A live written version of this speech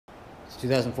It's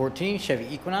 2014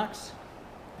 Chevy Equinox.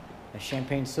 A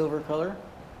champagne silver color.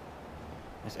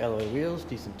 Nice alloy wheels,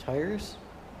 decent tires.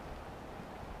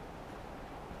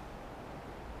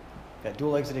 Got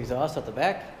dual exit exhaust at the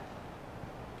back.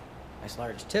 Nice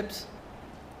large tips.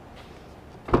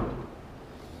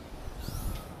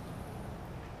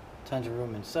 Tons of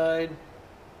room inside.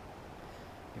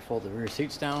 You fold the rear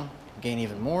seats down, gain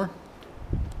even more.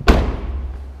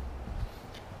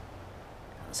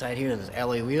 Inside here, there's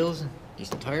alloy wheels,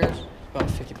 decent tires. About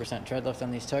 50% tread left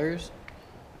on these tires.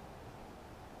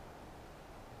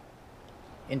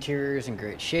 Interior is in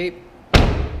great shape.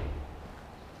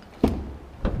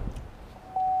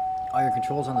 All your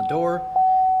controls on the door.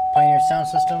 Pioneer sound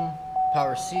system,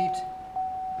 power seat,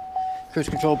 cruise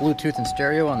control, Bluetooth, and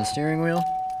stereo on the steering wheel.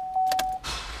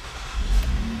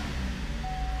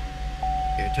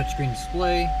 Your touchscreen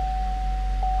display,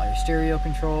 all your stereo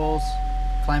controls,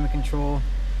 climate control.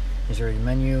 These are your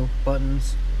menu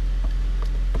buttons.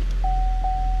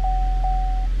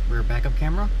 Rear backup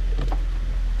camera.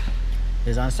 It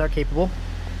is OnStar capable.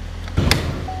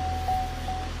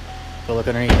 Go look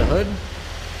underneath the hood.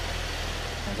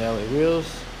 There's alloy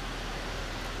wheels.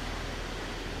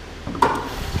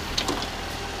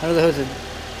 Under the hood's a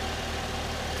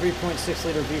 3.6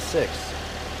 liter V6.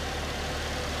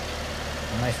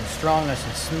 Nice and strong, nice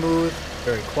and smooth,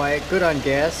 very quiet, good on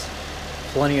gas,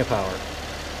 plenty of power.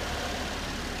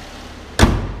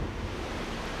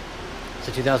 It's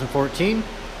a 2014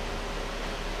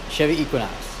 Chevy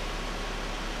Equinox.